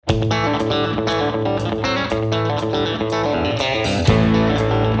Welcome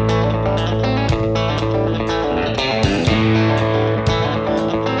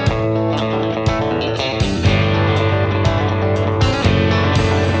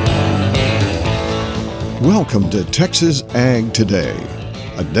to Texas Ag Today,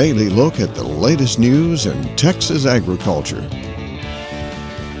 a daily look at the latest news in Texas agriculture.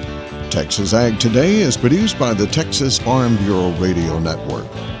 Texas Ag Today is produced by the Texas Farm Bureau Radio Network,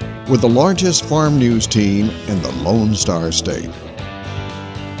 with the largest farm news team in the Lone Star State.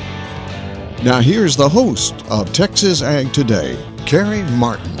 Now here's the host of Texas Ag Today, Carrie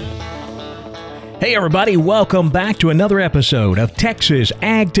Martin. Hey everybody, welcome back to another episode of Texas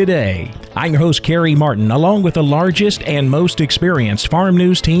Ag Today. I'm your host, Carrie Martin, along with the largest and most experienced farm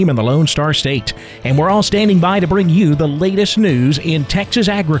news team in the Lone Star State. And we're all standing by to bring you the latest news in Texas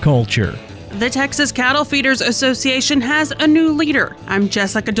agriculture. The Texas Cattle Feeders Association has a new leader. I'm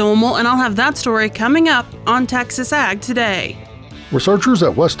Jessica Domel, and I'll have that story coming up on Texas Ag Today. Researchers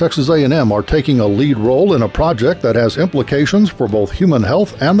at West Texas A&M are taking a lead role in a project that has implications for both human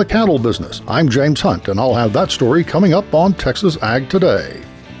health and the cattle business. I'm James Hunt, and I'll have that story coming up on Texas Ag Today.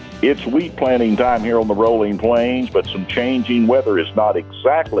 It's wheat planting time here on the Rolling Plains, but some changing weather is not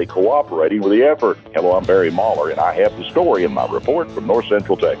exactly cooperating with the effort. Hello, I'm Barry Mahler, and I have the story in my report from North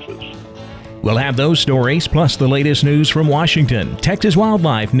Central Texas. We'll have those stories, plus the latest news from Washington, Texas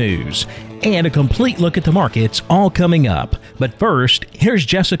wildlife news, and a complete look at the markets, all coming up. But first, here's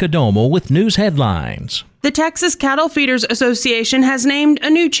Jessica Domel with news headlines. The Texas Cattle Feeders Association has named a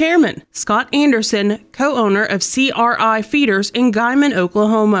new chairman, Scott Anderson, co-owner of CRI Feeders in Guymon,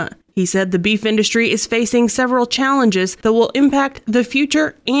 Oklahoma. He said the beef industry is facing several challenges that will impact the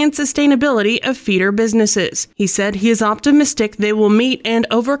future and sustainability of feeder businesses. He said he is optimistic they will meet and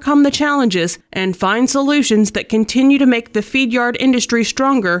overcome the challenges and find solutions that continue to make the feed yard industry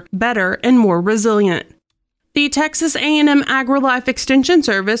stronger, better, and more resilient. The Texas A&M AgriLife Extension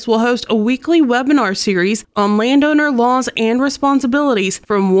Service will host a weekly webinar series on landowner laws and responsibilities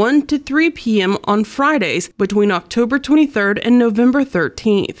from 1 to 3 p.m. on Fridays between October 23rd and November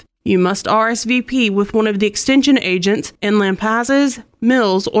 13th. You must RSVP with one of the extension agents in Lampasas,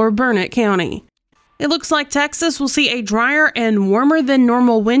 Mills, or Burnett County. It looks like Texas will see a drier and warmer than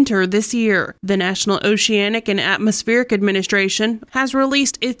normal winter this year. The National Oceanic and Atmospheric Administration has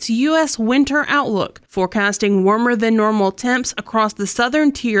released its U.S. winter outlook, forecasting warmer than normal temps across the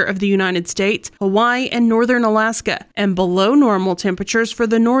southern tier of the United States, Hawaii, and northern Alaska, and below normal temperatures for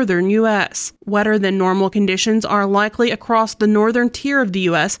the northern U.S. Wetter than normal conditions are likely across the northern tier of the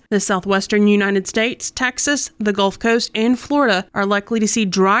U.S. The southwestern United States, Texas, the Gulf Coast, and Florida are likely to see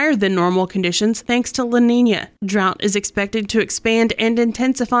drier than normal conditions thanks to La Nina. Drought is expected to expand and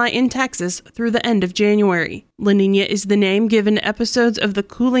intensify in Texas through the end of January. La Nina is the name given to episodes of the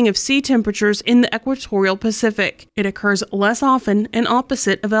cooling of sea temperatures in the equatorial Pacific. It occurs less often and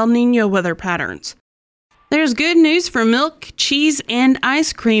opposite of El Niño weather patterns. There's good news for milk, cheese, and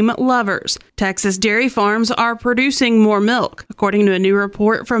ice cream lovers. Texas dairy farms are producing more milk. According to a new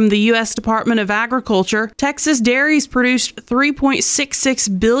report from the U.S. Department of Agriculture, Texas dairies produced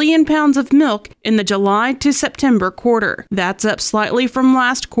 3.66 billion pounds of milk in the July to September quarter. That's up slightly from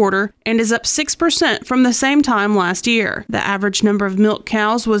last quarter and is up 6% from the same time last year. The average number of milk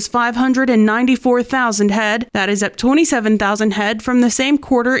cows was 594,000 head. That is up 27,000 head from the same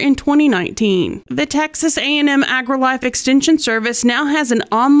quarter in 2019. The Texas A&M AgriLife Extension Service now has an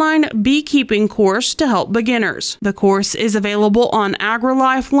online beekeeping course to help beginners. The course is available on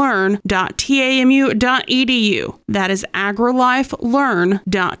agrilifelearn.tamu.edu. That is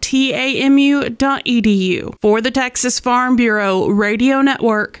agrilifelearn.tamu.edu. For the Texas Farm Bureau Radio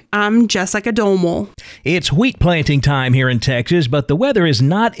Network, I'm Jessica Domel. It's wheat planting time here in Texas, but the weather is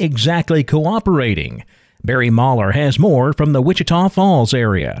not exactly cooperating. Barry Mahler has more from the Wichita Falls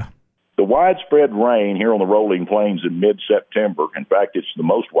area. The widespread rain here on the Rolling Plains in mid-September, in fact, it's the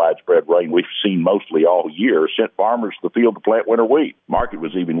most widespread rain we've seen mostly all year, sent farmers to the field to plant winter wheat. Market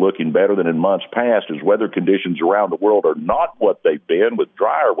was even looking better than in months past as weather conditions around the world are not what they've been, with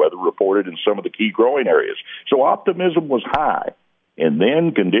drier weather reported in some of the key growing areas. So optimism was high. And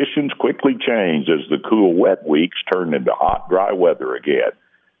then conditions quickly changed as the cool, wet weeks turned into hot, dry weather again.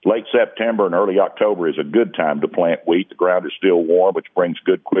 Late September and early October is a good time to plant wheat. The ground is still warm, which brings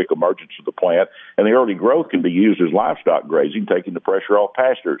good, quick emergence of the plant, and the early growth can be used as livestock grazing, taking the pressure off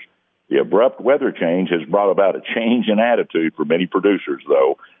pastures. The abrupt weather change has brought about a change in attitude for many producers,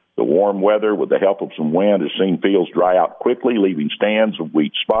 though. The warm weather, with the help of some wind, has seen fields dry out quickly, leaving stands of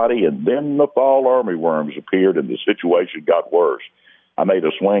wheat spotty, and then the fall armyworms appeared and the situation got worse. I made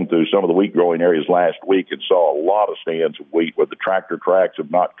a swing through some of the wheat growing areas last week and saw a lot of stands of wheat where the tractor tracks have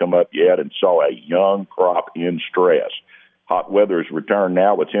not come up yet, and saw a young crop in stress. Hot weather has returned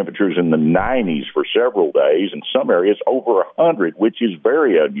now with temperatures in the 90s for several days, and some areas over 100, which is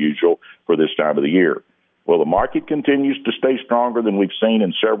very unusual for this time of the year. Well, the market continues to stay stronger than we've seen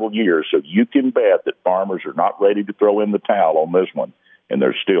in several years, so you can bet that farmers are not ready to throw in the towel on this one. And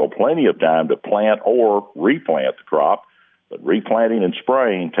there's still plenty of time to plant or replant the crop, but replanting and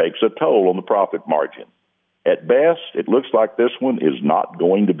spraying takes a toll on the profit margin. At best, it looks like this one is not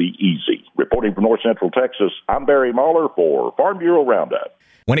going to be easy. Reporting from North Central Texas, I'm Barry Mahler for Farm Bureau Roundup.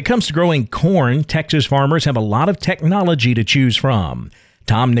 When it comes to growing corn, Texas farmers have a lot of technology to choose from.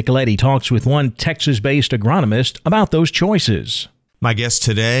 Tom Nicoletti talks with one Texas-based agronomist about those choices. My guest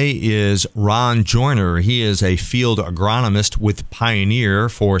today is Ron Joyner. He is a field agronomist with Pioneer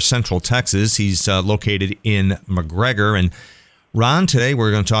for Central Texas. He's located in McGregor. And Ron, today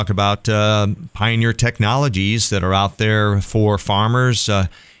we're going to talk about Pioneer technologies that are out there for farmers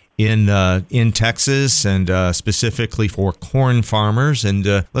in Texas, and specifically for corn farmers.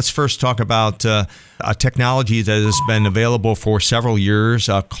 And let's first talk about a technology that has been available for several years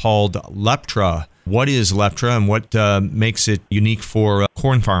called Leptra. What is Leptra, and what makes it unique for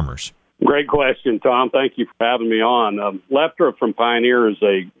corn farmers? Great question, Tom. Thank you for having me on. Leptra from Pioneer is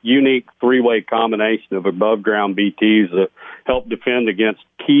a unique three-way combination of above-ground BTs that help defend against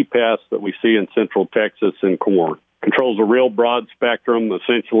key pests that we see in Central Texas in corn. Controls a real broad spectrum.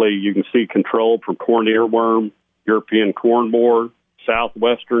 Essentially, you can see control for corn earworm, European corn borer,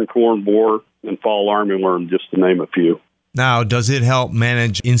 southwestern corn borer, and fall armyworm, just to name a few. Now, does it help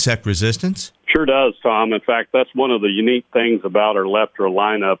manage insect resistance? Sure does, Tom. In fact, that's one of the unique things about our Leptra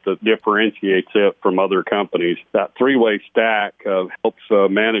lineup that differentiates it from other companies. That three-way stack helps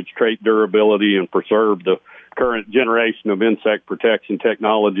manage trait durability and preserve the current generation of insect protection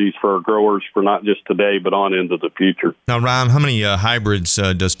technologies for our growers for not just today, but on into the future. Now, Ron, how many hybrids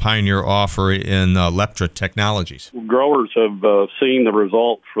does Pioneer offer in Leptra technologies? Growers have seen the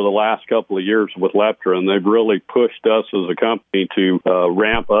results for the last couple of years with Leptra, and they've really pushed us as a company to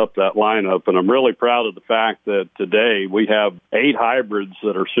ramp up that lineup. And I'm really proud of the fact that today we have 8 hybrids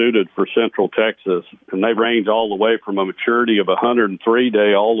that are suited for Central Texas, and they range all the way from a maturity of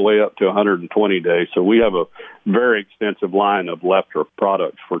 103-day all the way up to 120 days. So we have a very extensive line of Leptra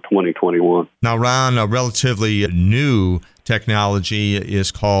products for 2021. Now, Ron, a relatively new technology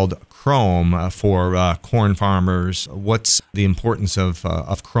is called Chrome for corn farmers. What's the importance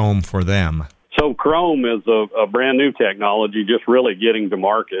of Chrome for them? So Chrome is a brand new technology just really getting to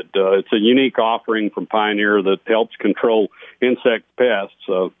market. It's a unique offering from Pioneer that helps control insect pests.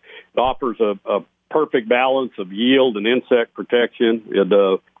 It offers a perfect balance of yield and insect protection.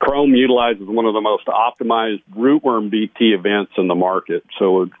 Chrome utilizes one of the most optimized rootworm BT events in the market,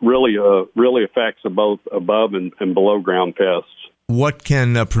 so it really affects both above and below ground pests. What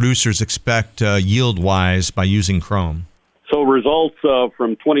can producers expect yield-wise by using Chrome? So results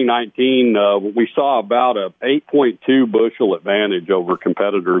from 2019, we saw about a 8.2 bushel advantage over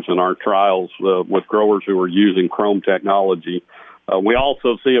competitors in our trials with growers who were using Chrome technology. We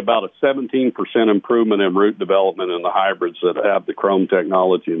also see about a 17% improvement in root development in the hybrids that have the Chrome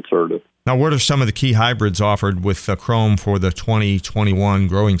technology inserted. Now, what are some of the key hybrids offered with Chrome for the 2021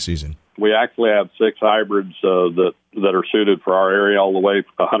 growing season? We actually have 6 hybrids that are suited for our area, all the way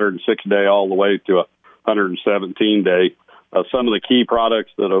from 106-day all the way to 117-day. Some of the key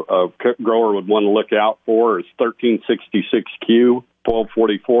products that a grower would want to look out for is 1366Q,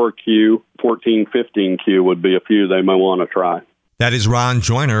 1244Q, 1415Q would be a few they may want to try. That is Ron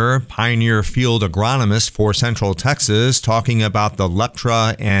Joyner, Pioneer Field Agronomist for Central Texas, talking about the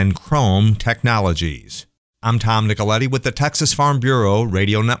Leptra and Chrome technologies. I'm Tom Nicoletti with the Texas Farm Bureau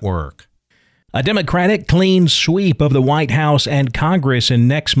Radio Network. A Democratic clean sweep of the White House and Congress in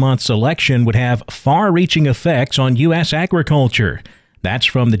next month's election would have far-reaching effects on U.S. agriculture. That's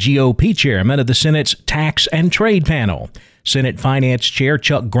from the GOP chairman of the Senate's Tax and Trade Panel. Senate Finance Chair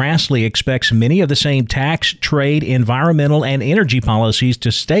Chuck Grassley expects many of the same tax, trade, environmental, and energy policies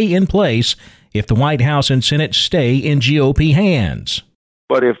to stay in place if the White House and Senate stay in GOP hands.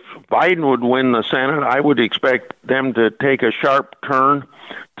 But if Biden would win the Senate, I would expect them to take a sharp turn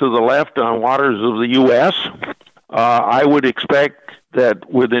to the left on waters of the U.S. I would expect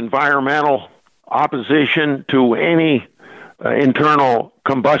that with environmental opposition to any internal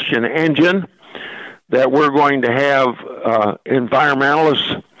combustion engine, that we're going to have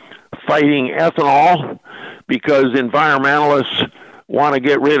environmentalists fighting ethanol because environmentalists want to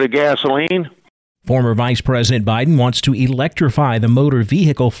get rid of gasoline. Former Vice President Biden wants to electrify the motor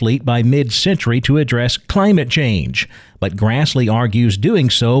vehicle fleet by mid-century to address climate change. But Grassley argues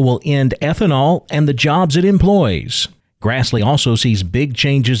doing so will end ethanol and the jobs it employs. Grassley also sees big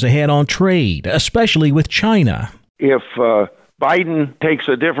changes ahead on trade, especially with China. If Biden takes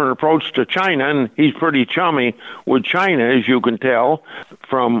a different approach to China, and he's pretty chummy with China, as you can tell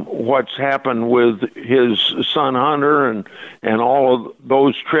from what's happened with his son Hunter and all of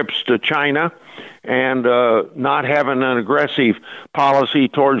those trips to China, and not having an aggressive policy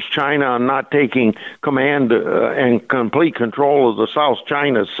towards China and not taking command and complete control of the South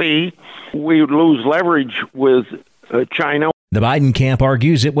China Sea, we would lose leverage with China. The Biden camp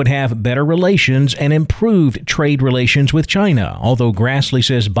argues it would have better relations and improved trade relations with China, although Grassley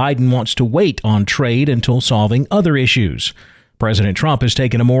says Biden wants to wait on trade until solving other issues. President Trump has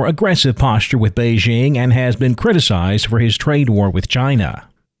taken a more aggressive posture with Beijing and has been criticized for his trade war with China.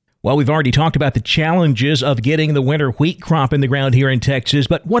 Well, we've already talked about the challenges of getting the winter wheat crop in the ground here in Texas,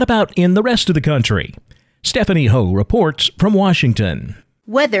 but what about in the rest of the country? Stephanie Ho reports from Washington.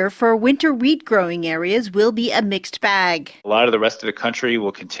 Weather for winter wheat growing areas will be a mixed bag. A lot of the rest of the country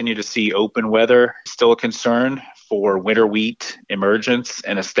will continue to see open weather. Still a concern for winter wheat emergence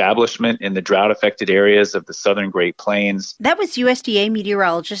and establishment in the drought-affected areas of the southern Great Plains. That was USDA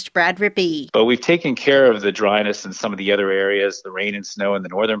meteorologist Brad Rippey. But we've taken care of the dryness in some of the other areas, the rain and snow in the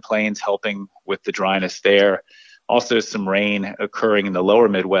northern plains helping with the dryness there. Also, some rain occurring in the lower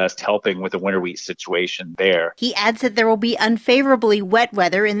Midwest, helping with the winter wheat situation there. He adds that there will be unfavorably wet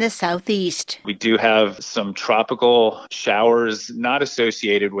weather in the southeast. We do have some tropical showers, not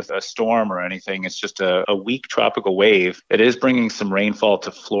associated with a storm or anything. It's just a weak tropical wave that is bringing some rainfall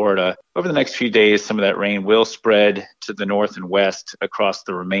to Florida. Over the next few days, some of that rain will spread to the north and west across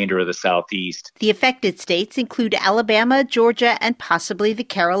the remainder of the southeast. The affected states include Alabama, Georgia, and possibly the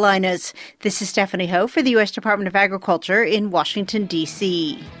Carolinas. This is Stephanie Ho for the U.S. Department of Agriculture in Washington,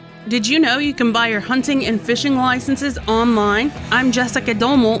 D.C. Did you know you can buy your hunting and fishing licenses online? I'm Jessica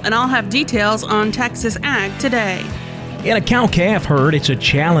Domel, and I'll have details on Texas Ag Today. In a cow-calf herd, it's a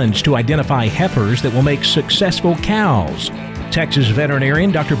challenge to identify heifers that will make successful cows. Texas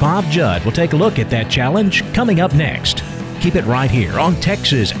veterinarian Dr. Bob Judd will take a look at that challenge coming up next. Keep it right here on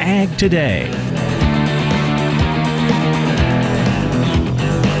Texas Ag Today.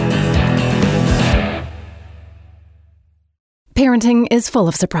 Parenting is full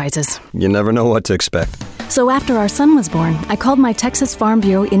of surprises. You never know what to expect. So after our son was born, I called my Texas Farm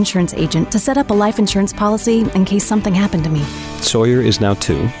Bureau insurance agent to set up a life insurance policy in case something happened to me. Sawyer is now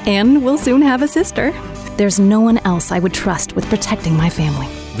 2. And we'll soon have a sister. There's no one else I would trust with protecting my family.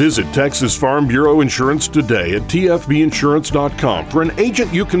 Visit Texas Farm Bureau Insurance today at tfbinsurance.com for an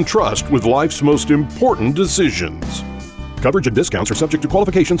agent you can trust with life's most important decisions. Coverage and discounts are subject to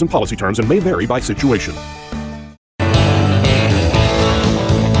qualifications and policy terms and may vary by situation.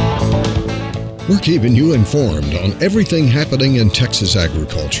 We're keeping you informed on everything happening in Texas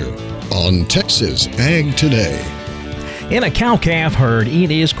agriculture on Texas Ag Today. In a cow-calf herd,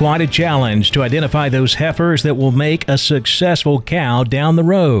 it is quite a challenge to identify those heifers that will make a successful cow down the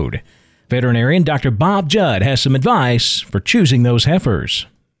road. Veterinarian Dr. Bob Judd has some advice for choosing those heifers.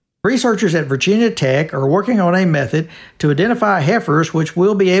 Researchers at Virginia Tech are working on a method to identify heifers which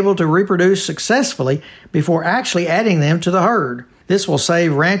will be able to reproduce successfully before actually adding them to the herd. This will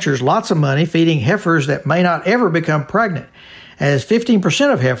save ranchers lots of money feeding heifers that may not ever become pregnant, as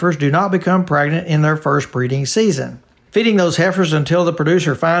 15% of heifers do not become pregnant in their first breeding season. Feeding those heifers until the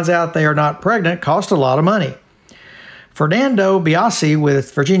producer finds out they are not pregnant costs a lot of money. Fernando Biasi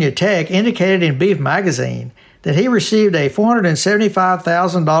with Virginia Tech indicated in Beef Magazine that he received a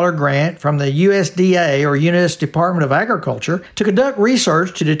 $475,000 grant from the USDA, or U.S. Department of Agriculture, to conduct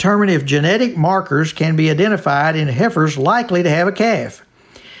research to determine if genetic markers can be identified in heifers likely to have a calf.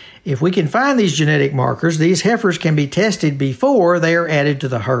 If we can find these genetic markers, these heifers can be tested before they are added to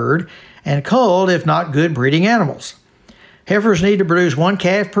the herd and culled if not good breeding animals. Heifers need to produce 1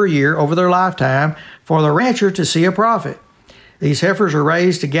 calf per year over their lifetime for the rancher to see a profit. These heifers are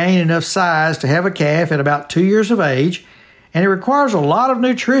raised to gain enough size to have a calf at about 2 years of age, and it requires a lot of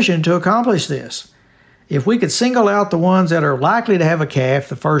nutrition to accomplish this. If we could single out the ones that are likely to have a calf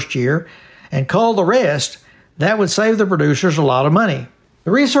the first year and cull the rest, that would save the producers a lot of money.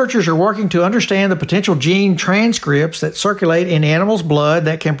 The researchers are working to understand the potential gene transcripts that circulate in animals' blood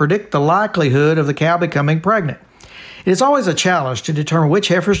that can predict the likelihood of the cow becoming pregnant. It is always a challenge to determine which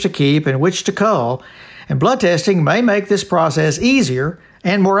heifers to keep and which to cull, and blood testing may make this process easier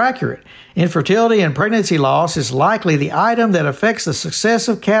and more accurate. Infertility and pregnancy loss is likely the item that affects the success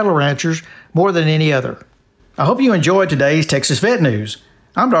of cattle ranchers more than any other. I hope you enjoyed today's Texas Vet News.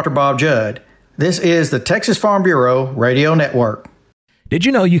 I'm Dr. Bob Judd. This is the Texas Farm Bureau Radio Network. Did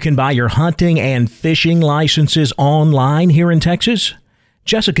you know you can buy your hunting and fishing licenses online here in Texas?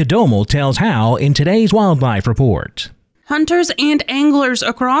 Jessica Domel tells how in today's Wildlife Report. Hunters and anglers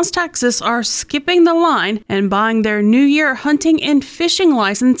across Texas are skipping the line and buying their New Year hunting and fishing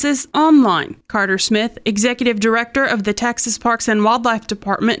licenses online. Carter Smith, Executive Director of the Texas Parks and Wildlife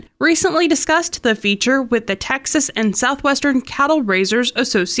Department, recently discussed the feature with the Texas and Southwestern Cattle Raisers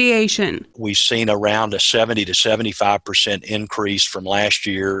Association. We've seen around a 70 to 75% increase from last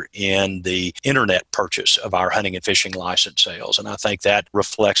year in the internet purchase of our hunting and fishing license sales. And I think that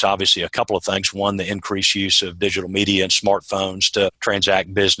reflects obviously a couple of things. One, the increased use of digital media and smartphones to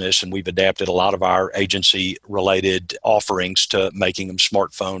transact business, and we've adapted a lot of our agency-related offerings to making them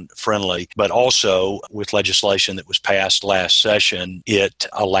smartphone friendly. But also, with legislation that was passed last session, it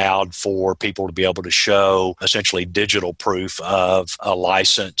allowed for people to be able to show essentially digital proof of a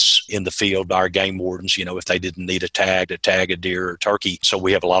license in the field. Our game wardens, if they didn't need a tag to tag a deer or turkey. So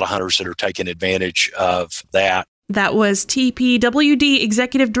we have a lot of hunters that are taking advantage of that. That was TPWD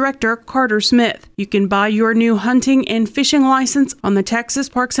Executive Director Carter Smith. You can buy your new hunting and fishing license on the Texas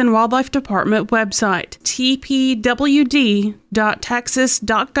Parks and Wildlife Department website,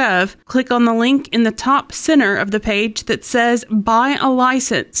 tpwd.texas.gov. Click on the link in the top center of the page that says Buy a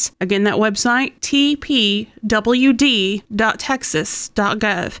License. Again, that website,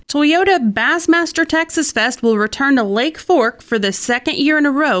 tpwd.texas.gov. Toyota Bassmaster Texas Fest will return to Lake Fork for the second year in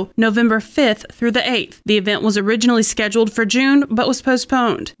a row, November 5th through the 8th. The event was originally scheduled for June, but was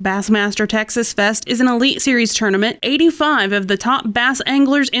postponed. Bassmaster Texas Fest is an Elite Series tournament. 85 of the top bass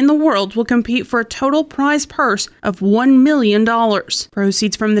anglers in the world will compete for a total prize purse of $1 million.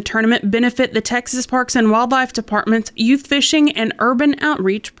 Proceeds from the tournament benefit the Texas Parks and Wildlife Department's youth fishing and urban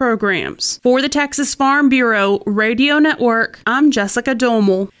outreach programs. For the Texas Farm Bureau Radio Network, I'm Jessica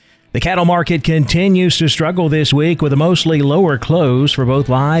Domel. The cattle market continues to struggle this week with a mostly lower close for both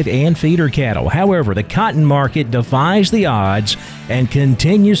live and feeder cattle. However, the cotton market defies the odds and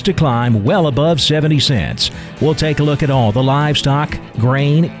continues to climb well above 70 cents. We'll take a look at all the livestock,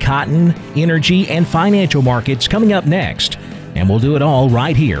 grain, cotton, energy, and financial markets coming up next. And we'll do it all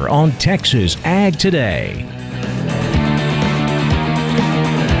right here on Texas Ag Today.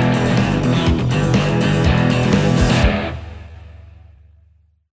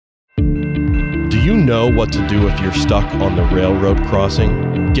 Do you know what to do if you're stuck on the railroad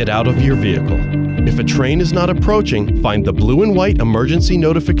crossing? Get out of your vehicle. If a train is not approaching, find the blue and white emergency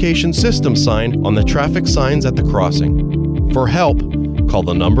notification system sign on the traffic signs at the crossing. For help, call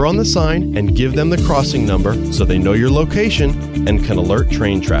the number on the sign and give them the crossing number so they know your location and can alert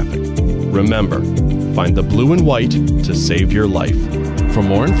train traffic. Remember, find the blue and white to save your life. For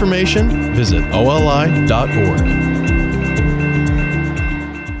more information, visit oli.org.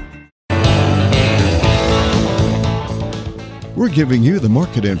 We're giving you the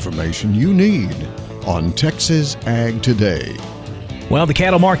market information you need on Texas Ag Today. Well, the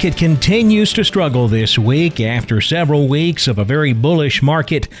cattle market continues to struggle this week. After several weeks of a very bullish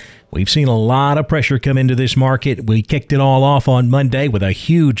market, we've seen a lot of pressure come into this market. We kicked it all off on Monday with a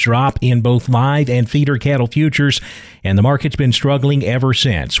huge drop in both live and feeder cattle futures, and the market's been struggling ever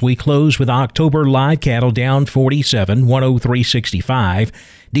since. We closed with October live cattle down 47, 103.65.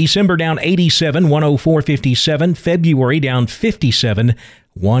 December down 87, 104.57. February down 57,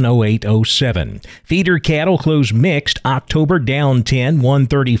 108.07. Feeder cattle closed mixed. October down 10,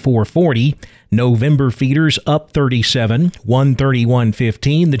 134.40. November feeders up 37,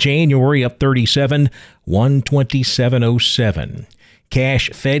 131.15. The January up 37, 127.07.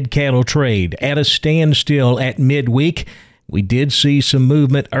 Cash fed cattle trade at a standstill at midweek. We did see some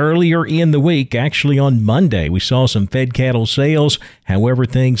movement earlier in the week. Actually, on Monday, we saw some fed cattle sales. However,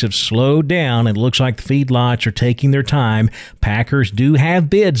 things have slowed down, and it looks like the feedlots are taking their time. Packers do have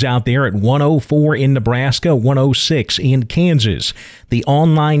bids out there at 104 in Nebraska, 106 in Kansas. The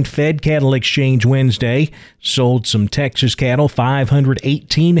online fed cattle exchange Wednesday sold some Texas cattle,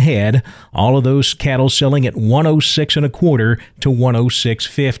 518 head. All of those cattle selling at 106 1/4 to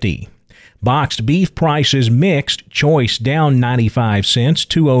 106.50. Boxed beef prices mixed. Choice down 95 cents,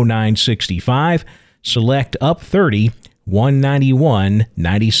 209.65. Select up 30,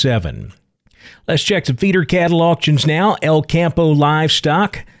 191.97. Let's check some feeder cattle auctions now. El Campo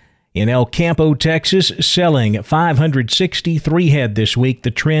Livestock in El Campo, Texas, selling 563 head this week. The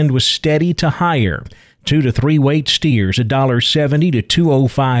trend was steady to higher. 2 to 3 weight steers, $1.70 to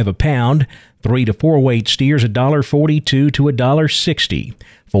 $2.05 a pound. 3 to 4 weight steers, $1.42 to $1.60.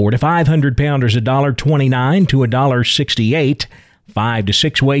 4 to 500 pounders, $1.29 to $1.68. 5 to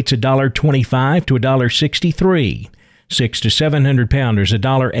 6 weights, $1.25 to $1.63. 6 to 700 pounders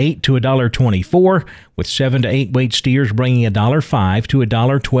 $1.08 to $1.24, with 7 to 8 weight steers bringing $1.05 to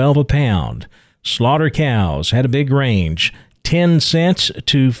 $1.12 a pound. Slaughter cows had a big range, 10 cents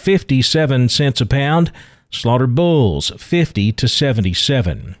to 57 cents a pound. Slaughter bulls, 50 to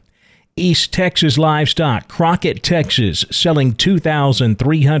 77. East Texas livestock, Crockett, Texas, selling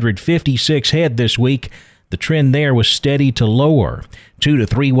 2,356 head this week. The trend there was steady to lower. 2 to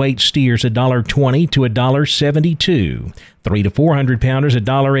 3 weight steers $1.20 to $1.72. 3 to 400 pounders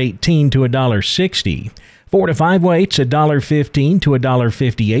 $1.18 to $1.60. 4 to 5 weights $1.15 to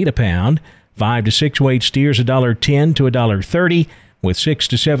 $1.58 a pound. 5 to 6 weight steers $1.10 to $1.30, with 6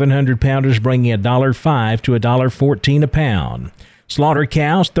 to 700 pounders bringing $1.05 to $1.14 a pound. Slaughter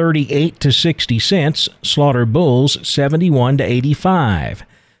cows 38 to 60 cents. Slaughter bulls 71 to 85.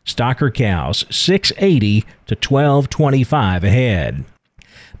 Stocker cows $6.80 to $12.25 a head.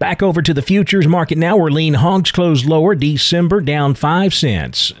 Back over to the futures market now, where lean hogs closed lower. December down 5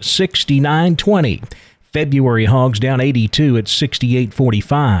 cents, 69.20. February hogs down 82 at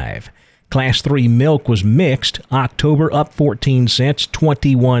 68.45. Class 3 milk was mixed. October up 14 cents,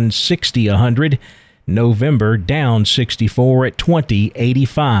 21.60 a hundred. November down 64 at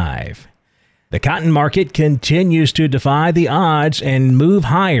 20.85. The cotton market continues to defy the odds and move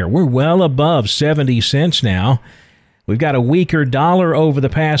higher. We're well above 70 cents now. We've got a weaker dollar over the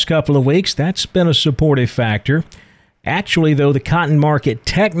past couple of weeks. That's been a supportive factor. Actually, though, the cotton market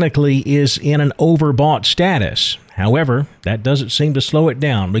technically is in an overbought status. However, that doesn't seem to slow it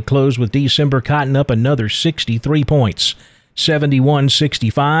down. We closed with December cotton up another 63 points,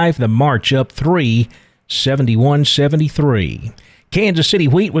 71.65. The March up 3, 71.73. Kansas City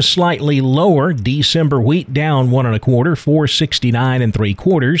wheat was slightly lower. December wheat down 1 1/4, 4.69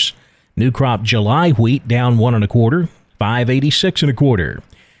 3/4. New crop July wheat down 1 1/4, 5.86 1/4.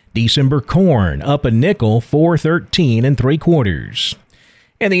 December corn up a nickel, 4.13 3/4.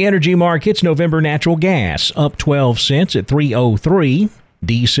 In the energy markets, November natural gas up 12 cents at 3.03.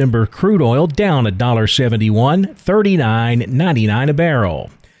 December crude oil down $1.71, 39.99 a barrel.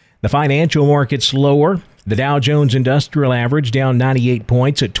 The financial markets lower. The Dow Jones Industrial Average down 98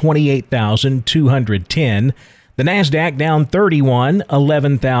 points at 28,210. The Nasdaq down 31,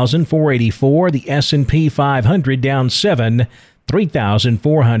 11,484. The S&P 500 down 7,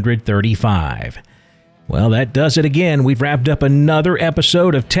 3,435. Well, that does it again. We've wrapped up another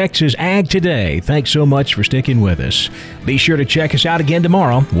episode of Texas Ag Today. Thanks so much for sticking with us. Be sure to check us out again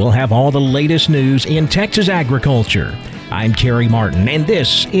tomorrow. We'll have all the latest news in Texas agriculture. I'm Kerry Martin, and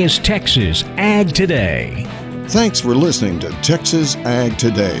this is Texas Ag Today. Thanks for listening to Texas Ag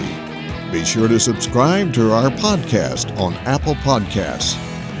Today. Be sure to subscribe to our podcast on Apple Podcasts,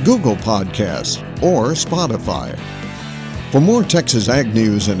 Google Podcasts, or Spotify. For more Texas Ag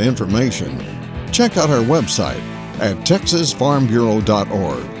news and information, check out our website at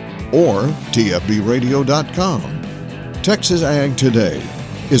texasfarmbureau.org or tfbradio.com. Texas Ag Today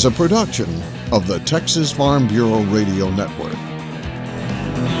is a production of the Texas Farm Bureau Radio Network.